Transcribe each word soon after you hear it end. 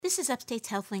This is Upstate's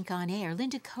HealthLink on Air.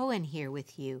 Linda Cohen here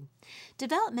with you.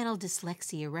 Developmental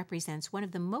dyslexia represents one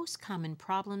of the most common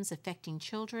problems affecting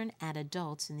children and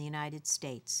adults in the United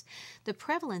States. The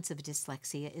prevalence of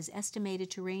dyslexia is estimated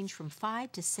to range from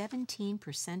 5 to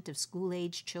 17% of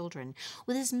school-aged children,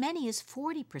 with as many as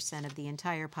 40% of the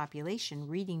entire population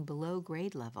reading below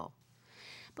grade level.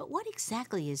 But what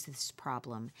exactly is this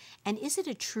problem, and is it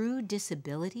a true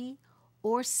disability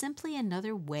or simply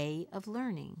another way of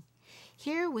learning?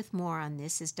 Here with more on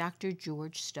this is Dr.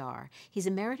 George Starr. He's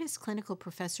Emeritus Clinical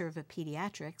Professor of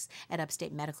Pediatrics at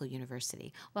Upstate Medical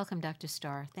University. Welcome, Dr.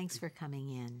 Starr. Thanks for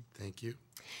coming in. Thank you.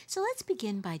 So let's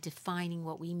begin by defining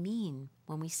what we mean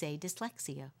when we say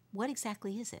dyslexia. What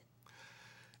exactly is it?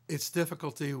 It's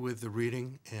difficulty with the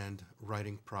reading and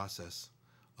writing process,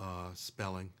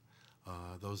 spelling,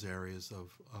 those areas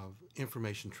of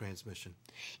information transmission.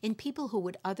 In people who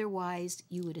would otherwise,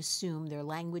 you would assume their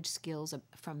language skills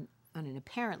from on an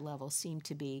apparent level seem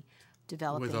to be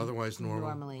developing with otherwise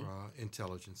normally.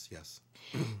 Intelligence, yes.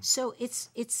 So it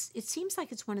seems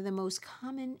like it's one of the most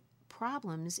common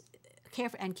problems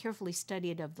and carefully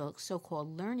studied of the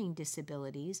so-called learning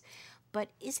disabilities. But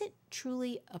is it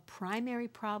truly a primary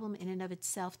problem in and of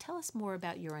itself? Tell us more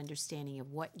about your understanding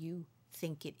of what you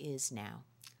think it is now.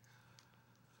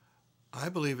 I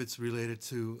believe it's related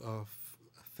to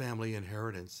family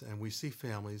inheritance, and we see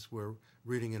families where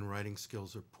reading and writing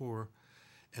skills are poor.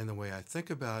 And the way I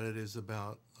think about it is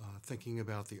about thinking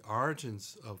about the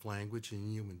origins of language in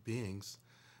human beings.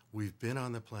 We've been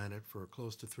on the planet for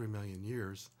close to 3 million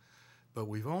years, but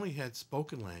we've only had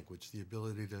spoken language, the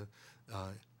ability to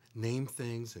name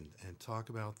things and talk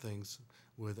about things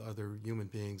with other human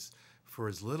beings for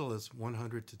as little as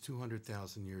 100 to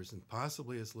 200,000 years, and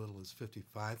possibly as little as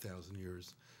 55,000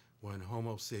 years when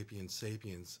Homo sapiens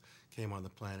sapiens came on the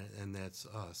planet, and that's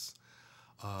us.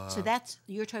 So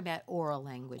you're talking about oral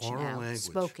language now,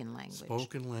 spoken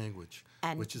language.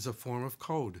 Which is a form of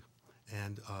code.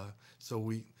 And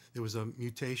there was a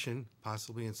mutation,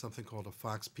 possibly in something called a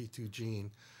FOXP2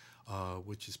 gene,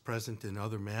 which is present in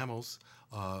other mammals,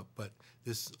 but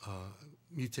this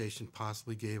mutation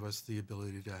possibly gave us the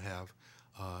ability to have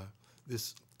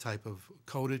this type of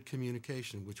coded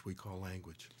communication, which we call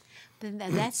language. But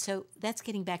that's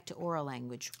getting back to oral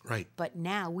language. Right. But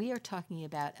now we are talking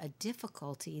about a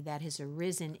difficulty that has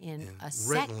arisen in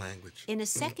written language, in a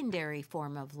secondary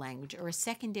form of language, or a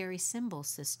secondary symbol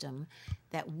system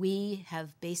that we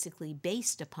have basically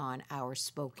based upon our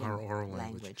spoken oral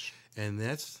language. And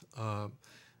that's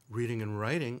reading and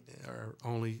writing are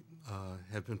only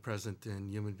have been present in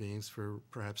human beings for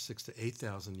perhaps 6,000 to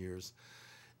 8,000 years,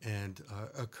 and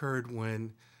occurred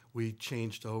when we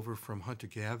changed over from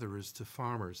hunter-gatherers to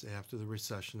farmers after the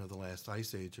recession of the last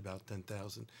ice age about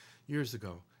 10,000 years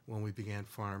ago, when we began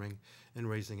farming and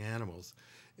raising animals.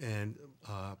 And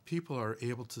people are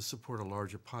able to support a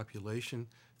larger population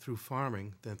through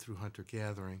farming than through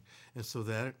hunter-gathering. And so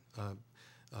that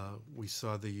we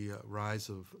saw the rise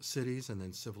of cities and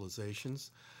then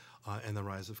civilizations and the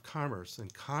rise of commerce.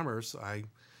 And commerce, I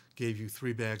gave you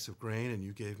 3 bags of grain and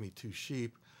you gave me 2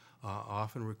 sheep,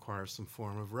 often requires some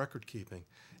form of record keeping.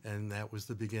 And that was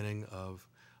the beginning of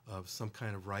some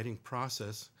kind of writing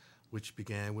process, which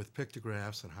began with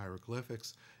pictographs and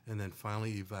hieroglyphics, and then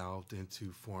finally evolved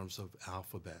into forms of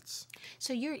alphabets.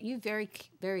 So you very,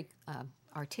 very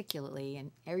articulately and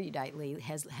eruditely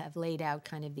have laid out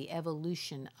kind of the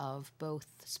evolution of both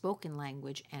spoken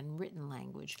language and written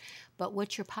language. But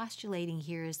what you're postulating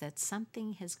here is that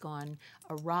something has gone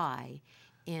awry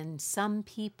in some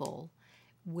people,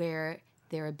 where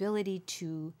their ability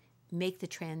to make the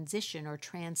transition or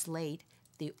translate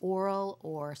the oral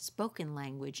or spoken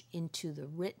language into the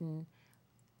written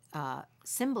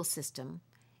symbol system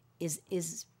is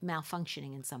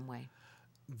malfunctioning in some way.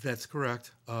 That's correct.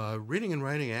 Reading and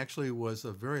writing actually was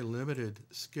a very limited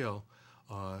skill.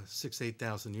 6,000 to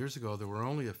 8,000 years ago, there were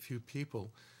only a few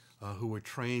people who were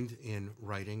trained in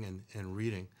writing and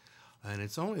reading. And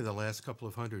it's only the last couple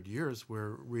of 100 years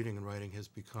where reading and writing has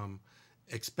become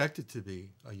expected to be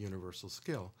a universal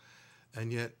skill.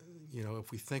 And yet,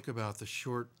 if we think about the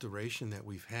short duration that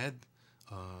we've had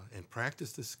and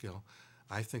practiced this skill,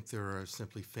 I think there are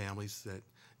simply families that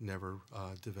never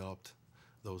developed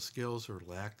those skills or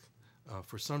lack,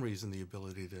 for some reason, the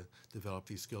ability to develop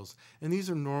these skills. And these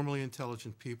are normally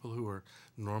intelligent people who are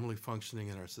normally functioning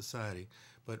in our society,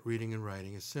 but reading and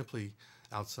writing is simply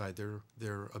outside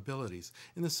their abilities.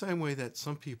 In the same way that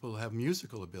some people have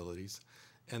musical abilities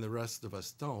and the rest of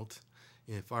us don't.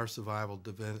 If our survival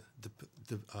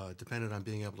depended on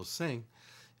being able to sing,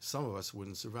 some of us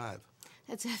wouldn't survive.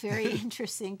 That's a very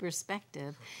interesting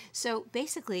perspective. So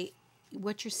basically,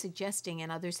 what you're suggesting,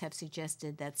 and others have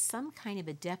suggested, that some kind of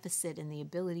a deficit in the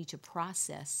ability to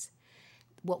process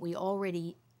what we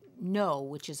already know,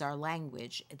 which is our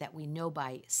language, that we know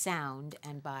by sound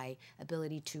and by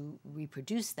ability to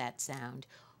reproduce that sound,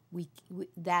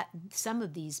 that some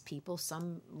of these people,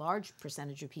 some large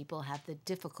percentage of people, have the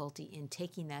difficulty in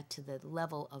taking that to the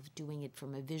level of doing it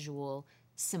from a visual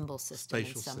symbol system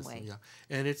Spatial in some system, way. yeah.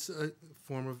 And it's a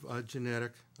form of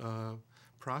genetic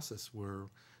process where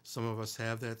some of us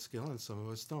have that skill and some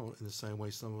of us don't. In the same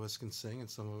way, some of us can sing and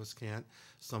some of us can't.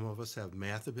 Some of us have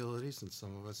math abilities and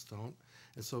some of us don't.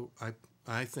 And so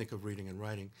I think of reading and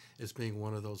writing as being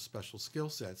one of those special skill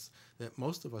sets that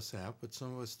most of us have, but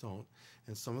some of us don't.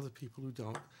 And some of the people who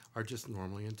don't are just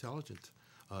normally intelligent,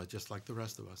 just like the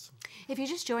rest of us. If you're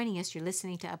just joining us, you're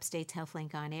listening to Upstate's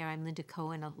HealthLink on Air. I'm Linda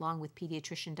Cohen, along with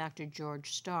pediatrician Dr.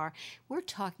 George Starr. We're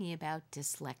talking about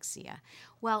dyslexia.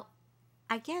 Well,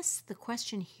 I guess the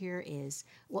question here is,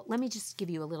 well, let me just give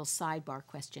you a little sidebar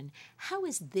question. How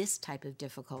is this type of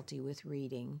difficulty with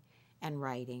reading and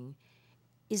writing?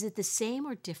 Is it the same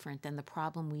or different than the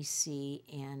problem we see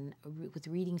with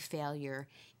reading failure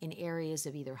in areas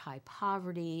of either high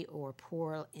poverty or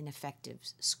poor, ineffective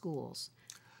schools?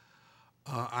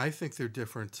 I think they're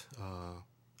different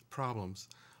problems.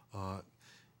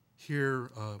 Here,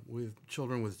 with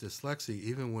children with dyslexia,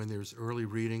 even when there's early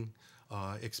reading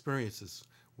experiences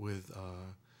with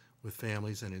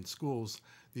families and in schools,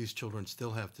 these children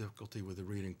still have difficulty with the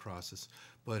reading process.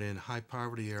 But in high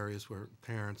poverty areas where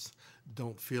parents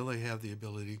don't feel they have the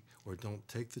ability or don't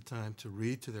take the time to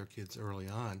read to their kids early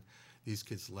on, these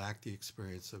kids lack the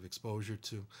experience of exposure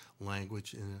to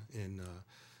language in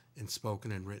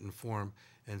spoken and written form,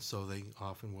 and so they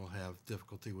often will have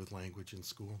difficulty with language in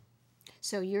school.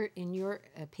 So in your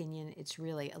opinion, it's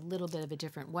really a little bit of a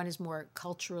different, one is more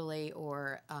culturally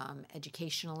or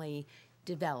educationally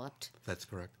developed. That's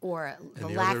correct. Or the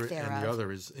and lack other, thereof and the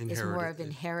other is inherited. Is more of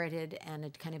inherited and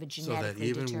a kind of a So genetically that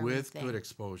even determined with thing. good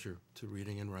exposure to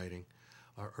reading and writing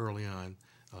early on,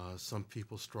 some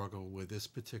people struggle with this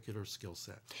particular skill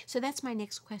set. So that's my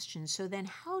next question. So then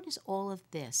how does all of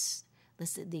this,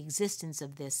 the existence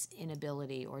of this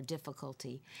inability or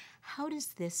difficulty, how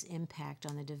does this impact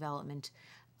on the development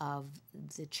of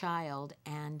the child,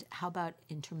 and how about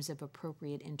in terms of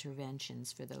appropriate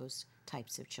interventions for those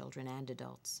types of children and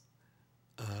adults?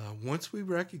 Once we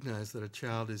recognize that a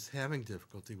child is having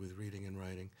difficulty with reading and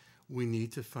writing, we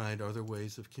need to find other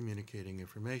ways of communicating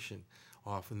information.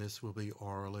 Often this will be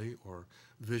orally or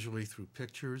visually through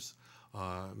pictures.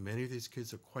 Many of these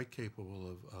kids are quite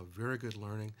capable of very good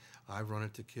learning. I've run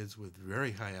into kids with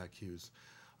very high IQs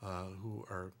who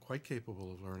are quite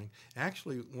capable of learning.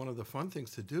 Actually, one of the fun things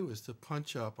to do is to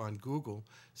punch up on Google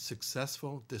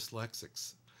successful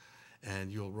dyslexics,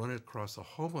 and you'll run it across a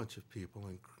whole bunch of people,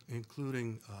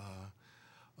 including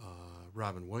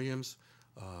Robin Williams,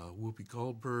 Whoopi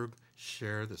Goldberg,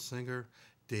 Cher the singer,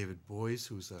 David Boies,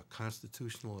 who's a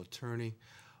constitutional attorney,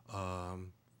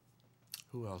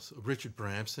 who else? Richard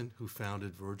Branson, who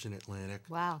founded Virgin Atlantic.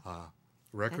 Wow.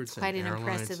 Records That's quite and an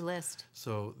airlines. impressive list.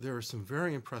 So there are some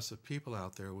very impressive people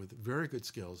out there with very good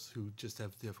skills who just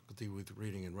have difficulty with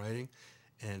reading and writing,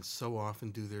 and so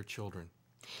often do their children.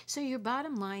 So your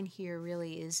bottom line here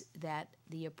really is that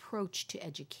the approach to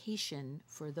education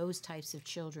for those types of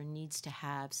children needs to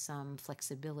have some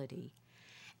flexibility.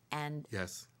 And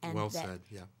Yes, and well that- said,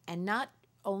 yeah. And not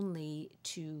only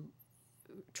to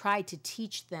try to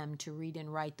teach them to read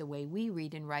and write the way we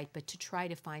read and write, but to try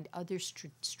to find other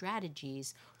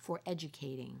strategies for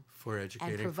educating. For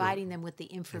educating. And providing them with the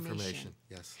information.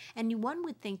 Yes. And one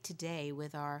would think today,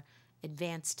 with our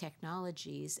advanced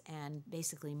technologies and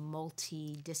basically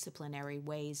multidisciplinary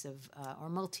ways of, or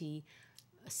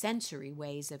multi-sensory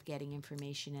ways of getting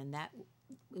information, and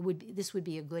this would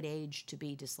be a good age to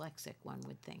be dyslexic, one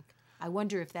would think. I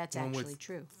wonder if that's actually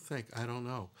true. I don't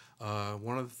know.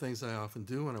 One of the things I often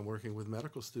do when I'm working with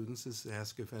medical students is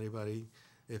ask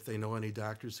if they know any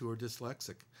doctors who are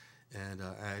dyslexic. And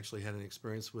I actually had an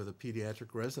experience with a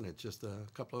pediatric resident just a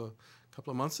couple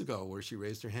of months ago where she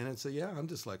raised her hand and said, "Yeah, I'm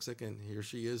dyslexic," and here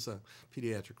she is, a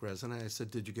pediatric resident. I said,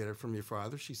 "Did you get it from your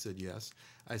father?" She said, "Yes."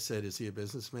 I said, "Is he a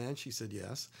businessman?" She said,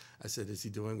 "Yes." I said, "Is he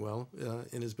doing well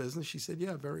in his business?" She said,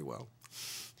 "Yeah, very well."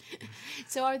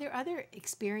 So are there other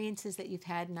experiences that you've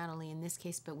had, not only in this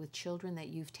case, but with children that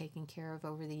you've taken care of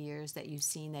over the years that you've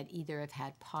seen that either have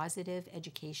had positive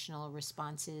educational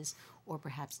responses or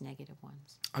perhaps negative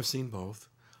ones? I've seen both.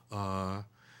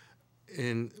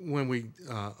 And when we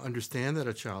understand that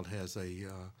a child has a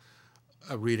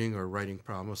a reading or writing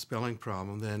problem, a spelling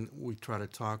problem, then we try to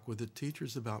talk with the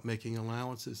teachers about making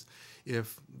allowances.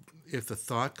 If the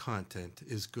thought content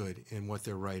is good in what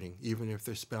they're writing, even if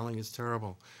their spelling is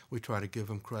terrible, we try to give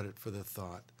them credit for the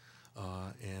thought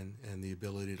and the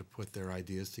ability to put their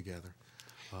ideas together.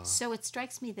 So it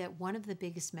strikes me that one of the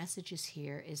biggest messages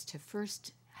here is to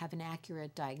first have an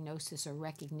accurate diagnosis or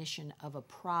recognition of a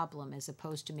problem as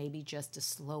opposed to maybe just a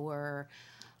slower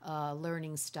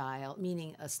learning style,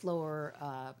 meaning a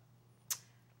slower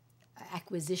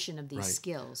acquisition of these Right.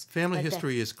 skills. Family But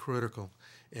history is critical,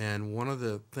 and one of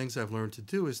the things I've learned to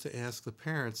do is to ask the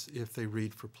parents if they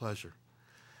read for pleasure.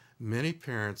 Many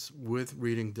parents with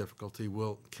reading difficulty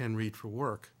can read for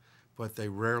work, but they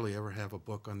rarely ever have a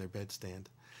book on their bedstand.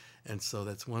 And so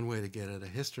that's one way to get at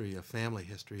a family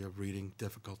history of reading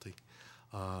difficulty.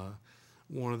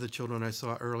 One of the children I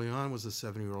saw early on was a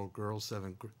 7-year-old girl,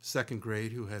 second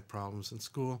grade, who had problems in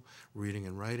school, reading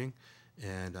and writing.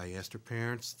 And I asked her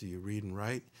parents, do you read and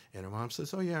write? And her mom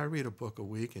says, oh, yeah, I read a book a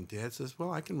week. And dad says,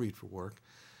 well, I can read for work.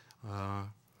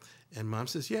 And mom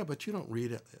says, yeah, but you don't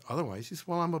read otherwise. He says,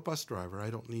 well, I'm a bus driver. I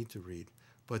don't need to read.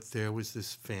 But there was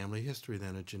this family history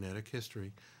then, a genetic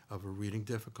history of a reading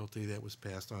difficulty that was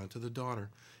passed on to the daughter.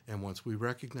 And once we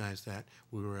recognized that,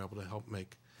 we were able to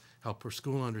help her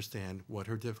school understand what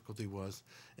her difficulty was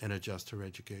and adjust her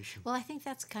education. Well, I think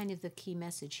that's kind of the key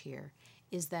message here,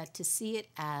 is that to see it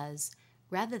as,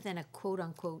 rather than a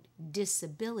quote-unquote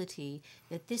disability,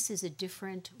 that this is a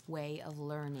different way of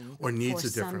learning. Or needs for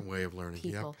a different some way of learning,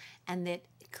 yep. people, and that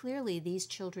clearly these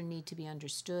children need to be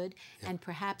understood and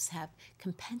perhaps have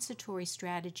compensatory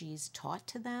strategies taught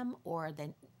to them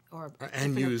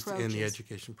and used in the approaches.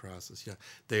 education process. Yeah,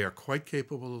 they are quite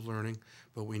capable of learning,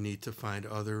 but we need to find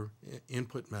other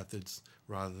input methods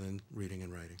rather than reading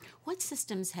and writing. What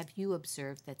systems have you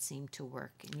observed that seem to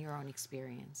work in your own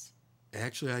experience?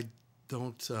 Actually, I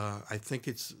don't. I think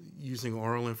it's using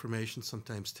oral information,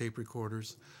 sometimes tape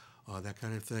recorders, that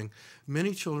kind of thing.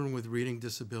 Many children with reading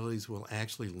disabilities will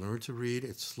actually learn to read.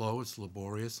 It's slow, it's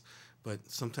laborious, but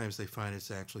sometimes they find it's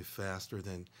actually faster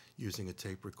than using a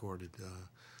tape-recorded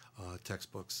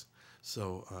textbooks.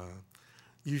 So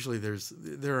usually there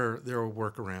are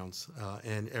workarounds,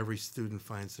 and every student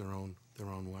finds their own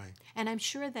way. And I'm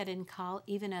sure that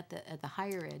even at the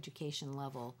higher education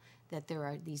level, that there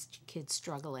are these kids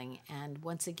struggling. And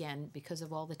once again, because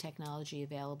of all the technology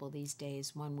available these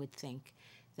days, one would think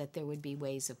that there would be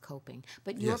ways of coping.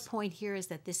 But your Yes. point here is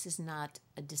that this is not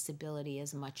a disability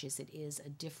as much as it is a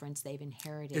difference they've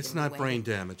inherited. It's in the not way brain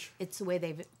damage. It's the way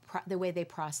they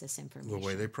process information. The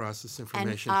way they process and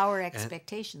information. our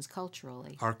expectations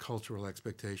culturally. Our cultural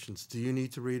expectations. Do you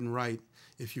need to read and write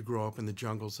if you grow up in the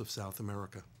jungles of South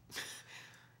America?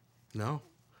 No.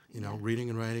 Reading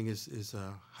and writing is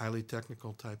a highly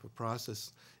technical type of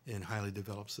process in highly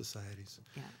developed societies.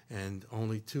 Yeah. And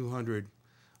only 200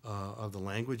 of the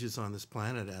languages on this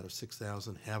planet out of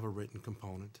 6,000 have a written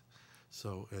component.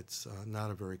 So it's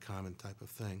not a very common type of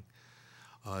thing.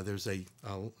 There's a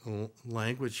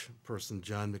language person,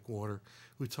 John McWhorter,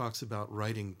 who talks about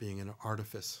writing being an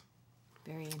artifice.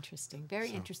 Very interesting.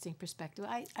 Very interesting perspective.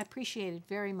 I appreciate it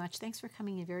very much. Thanks for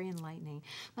coming in. Very enlightening.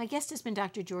 My guest has been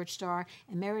Dr. George Starr,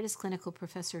 Emeritus Clinical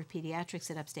Professor of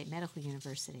Pediatrics at Upstate Medical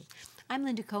University. I'm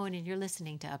Linda Cohen, and you're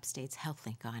listening to Upstate's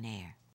HealthLink on Air.